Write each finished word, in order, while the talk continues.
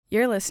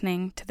You're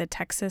listening to the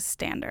Texas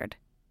Standard.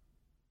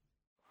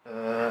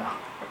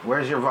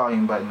 Where's your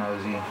volume button,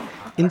 Ozzy?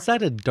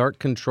 Inside a dark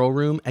control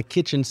room at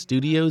Kitchen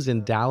Studios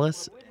in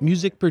Dallas,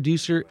 music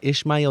producer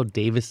Ishmael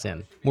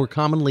Davison, more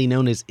commonly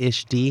known as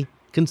Ish D,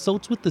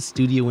 consults with the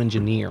studio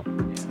engineer.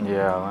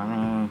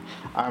 Yeah,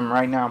 I'm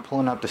right now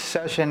pulling up the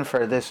session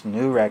for this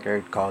new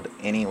record called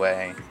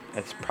Anyway.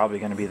 It's probably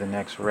going to be the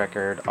next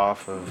record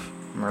off of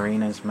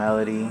Marina's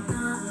Melody.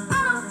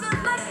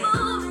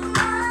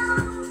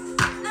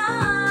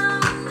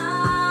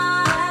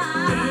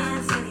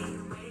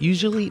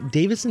 Usually,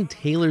 Davison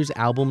tailors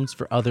albums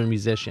for other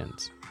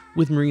musicians.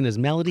 With Marina's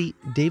Melody,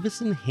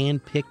 Davison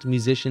handpicked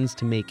musicians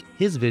to make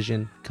his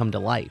vision come to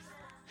life.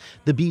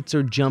 The beats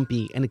are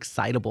jumpy and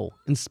excitable,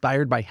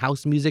 inspired by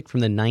house music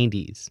from the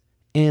 90s.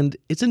 And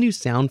it's a new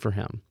sound for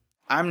him.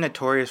 I'm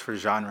notorious for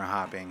genre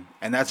hopping,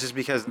 and that's just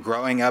because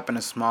growing up in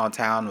a small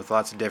town with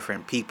lots of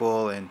different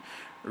people and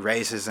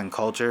races and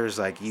cultures,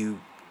 I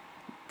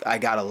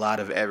got a lot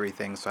of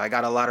everything. So I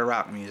got a lot of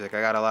rock music,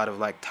 I got a lot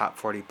of top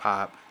 40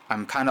 pop.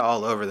 I'm kind of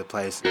all over the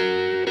place.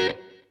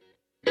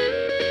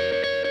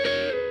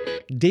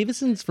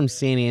 Davison's from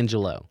San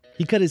Angelo.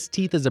 He cut his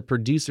teeth as a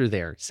producer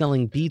there,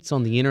 selling beats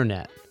on the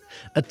internet.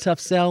 A tough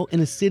sell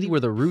in a city where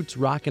the roots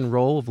rock and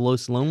roll of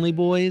Los Lonely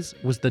Boys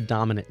was the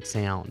dominant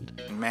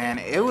sound. Man,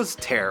 it was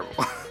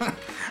terrible.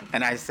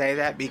 And I say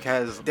that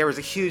because there was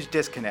a huge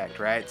disconnect,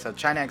 right? So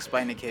trying to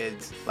explain to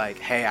kids,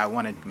 hey, I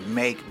want to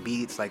make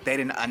beats, they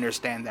didn't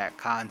understand that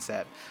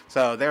concept.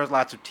 So there was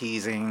lots of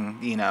teasing,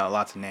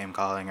 lots of name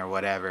calling or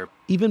whatever.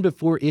 Even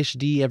before Ish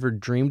D ever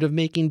dreamed of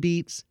making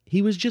beats,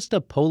 he was just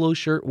a polo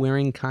shirt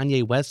wearing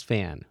Kanye West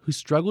fan who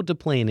struggled to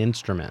play an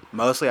instrument.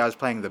 Mostly I was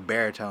playing the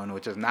baritone,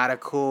 which is not a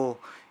cool...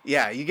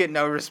 Yeah, you get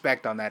no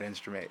respect on that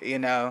instrument,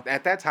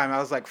 At that time, I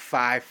was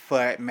 5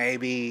 foot,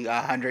 maybe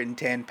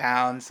 110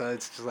 pounds. So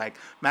it's just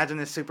imagine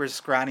this super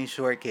scrawny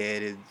short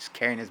kid is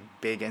carrying his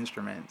big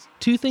instruments.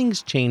 Two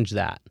things changed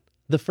that.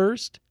 The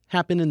first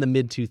happened in the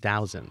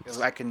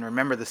mid-2000s. I can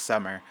remember the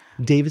summer.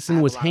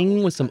 Davison was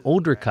hanging with some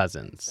older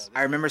cousins.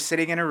 I remember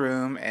sitting in a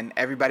room and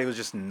everybody was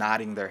just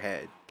nodding their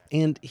head.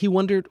 And he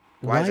wondered,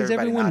 why is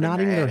everyone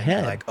nodding their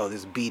head? Oh,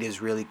 this beat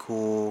is really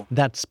cool.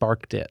 That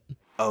sparked it.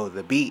 Oh,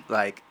 the beat,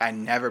 I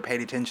never paid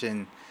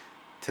attention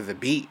to the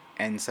beat.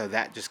 And so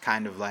that just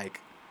kind of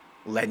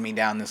led me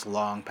down this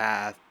long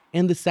path.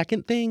 And the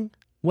second thing,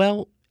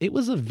 well, it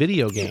was a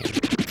video game.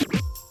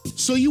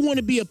 So you want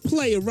to be a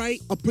player, right?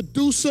 A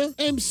producer,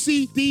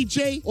 MC,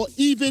 DJ, or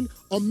even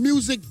a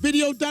music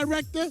video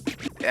director?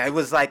 It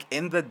was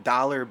in the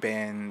dollar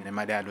bin, and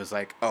my dad was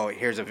oh,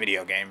 here's a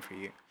video game for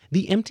you.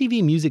 The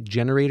MTV Music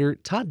Generator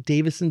taught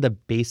Davison the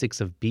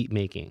basics of beat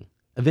making.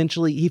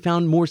 Eventually, he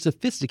found more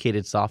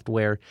sophisticated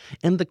software,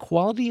 and the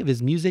quality of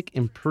his music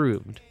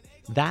improved.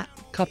 That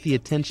caught the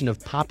attention of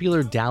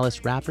popular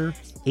Dallas rapper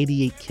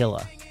 88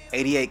 Killa.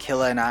 88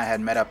 Killa and I had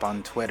met up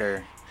on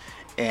Twitter,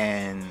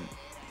 and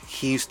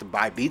he used to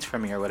buy beats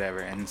from me or whatever.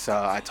 And so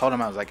I told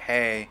him, I was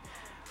hey,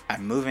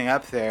 I'm moving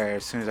up there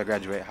as soon as I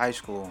graduate high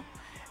school.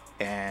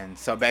 And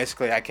so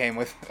basically I came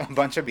with a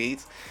bunch of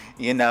beats,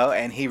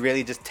 and he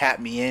really just tapped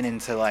me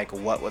into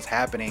what was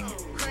happening.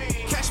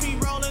 Catch me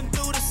rolling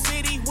through the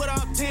city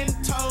without 10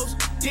 toes.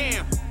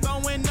 Damn,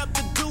 throwing up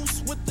the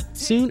deuce with the...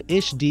 Soon,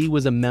 Ish D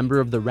was a member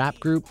of the rap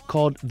group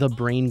called The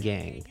Brain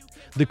Gang.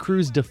 The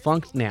crew's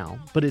defunct now,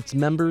 but its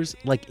members,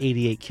 like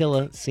 88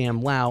 Killa,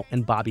 Sam Lau,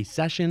 and Bobby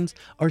Sessions,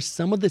 are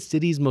some of the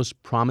city's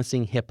most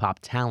promising hip-hop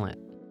talent.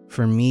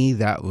 For me,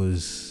 that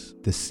was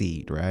the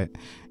seed, right?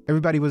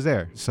 Everybody was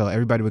there. So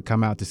everybody would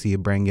come out to see a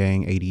Brain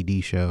Gang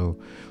ADD show.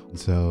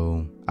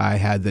 So I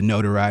had the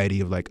notoriety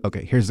of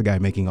okay, here's the guy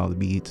making all the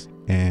beats,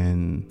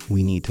 and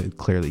we need to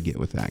clearly get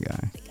with that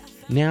guy.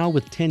 Now,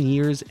 with 10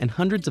 years and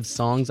hundreds of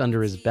songs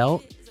under his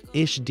belt,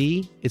 Ish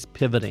D is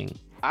pivoting.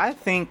 I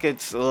think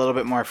it's a little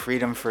bit more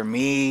freedom for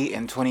me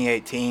in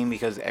 2018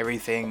 because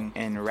everything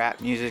in rap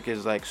music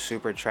is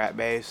super trap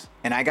based.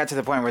 And I got to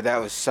the point where that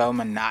was so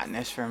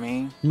monotonous for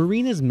me.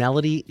 Marina's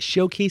Melody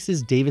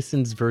showcases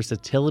Davison's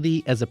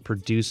versatility as a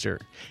producer.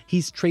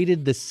 He's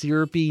traded the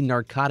syrupy,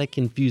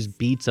 narcotic-infused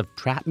beats of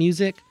trap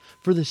music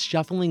for the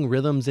shuffling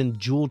rhythms and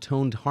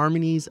jewel-toned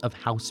harmonies of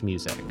house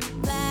music.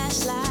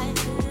 Flashlight,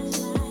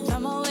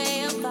 from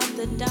away above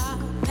the dark.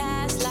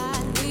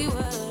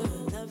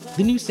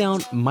 The new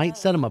sound might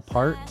set him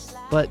apart,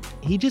 but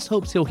he just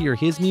hopes he'll hear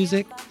his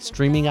music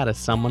streaming out of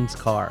someone's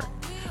car.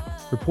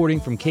 Reporting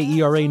from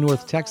KERA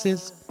North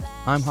Texas,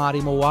 I'm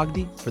Hadi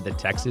Mawagdi for the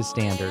Texas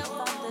Standard.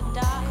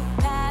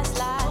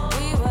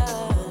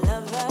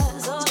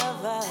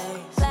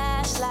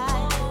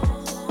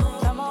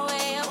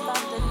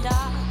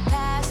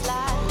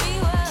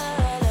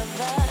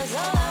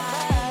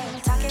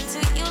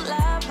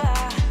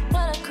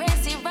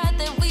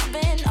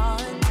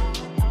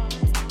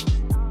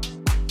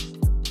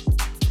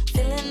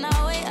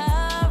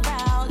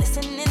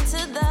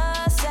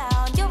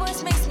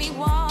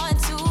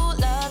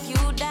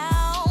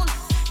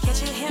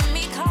 Hear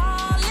me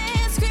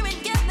calling, screaming,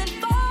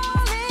 getting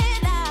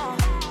falling out.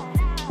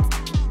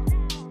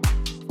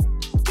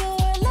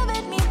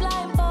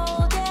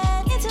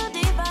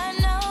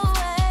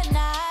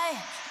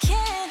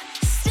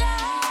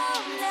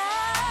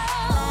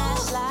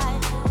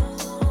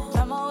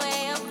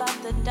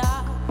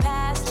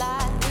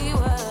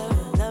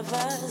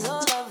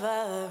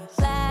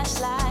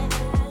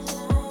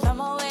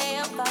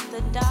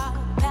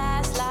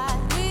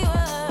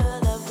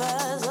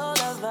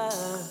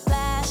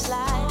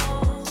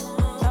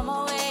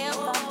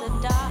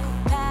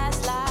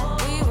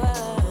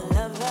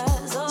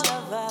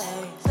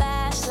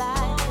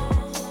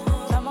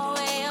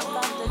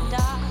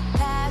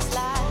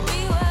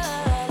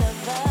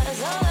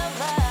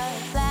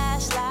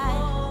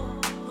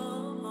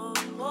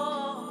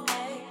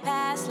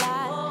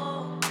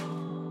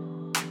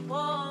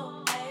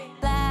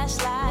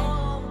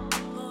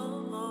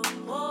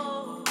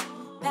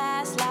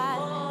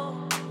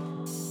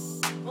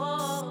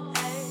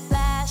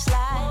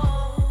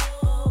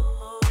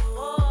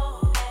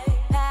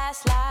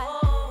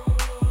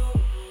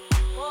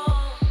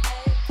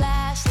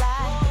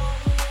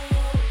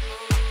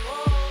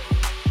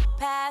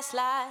 past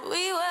life.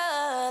 We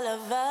were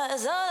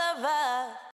lovers, all